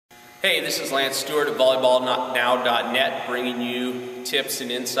Hey, this is Lance Stewart at volleyballnow.net, bringing you tips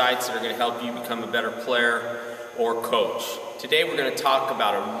and insights that are going to help you become a better player or coach. Today we're going to talk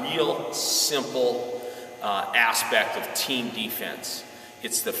about a real simple aspect of team defense.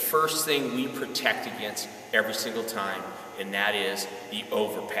 It's the first thing we protect against every single time, and that is the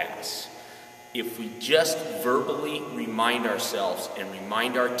overpass. If we just verbally remind ourselves and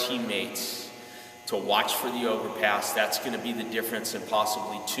remind our teammates to watch for the overpass, that's going to be the difference in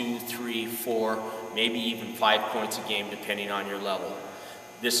possibly 2, 3, 4, maybe even 5 points a game depending on your level.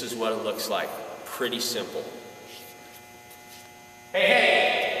 This is what it looks like. Pretty simple.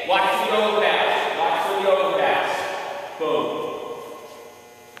 Hey, watch for the overpass. Watch for the overpass. Boom.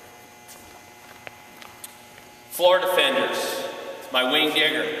 Floor defenders. My wing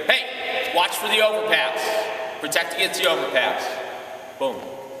digger. Hey, watch for the overpass. Protect against the overpass. Boom.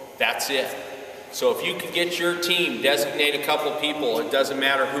 That's it. So if you could get your team, designate a couple people, it doesn't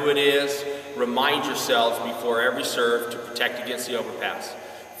matter who it is, remind yourselves before every serve to protect against the overpass.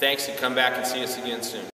 Thanks, and come back and see us again soon.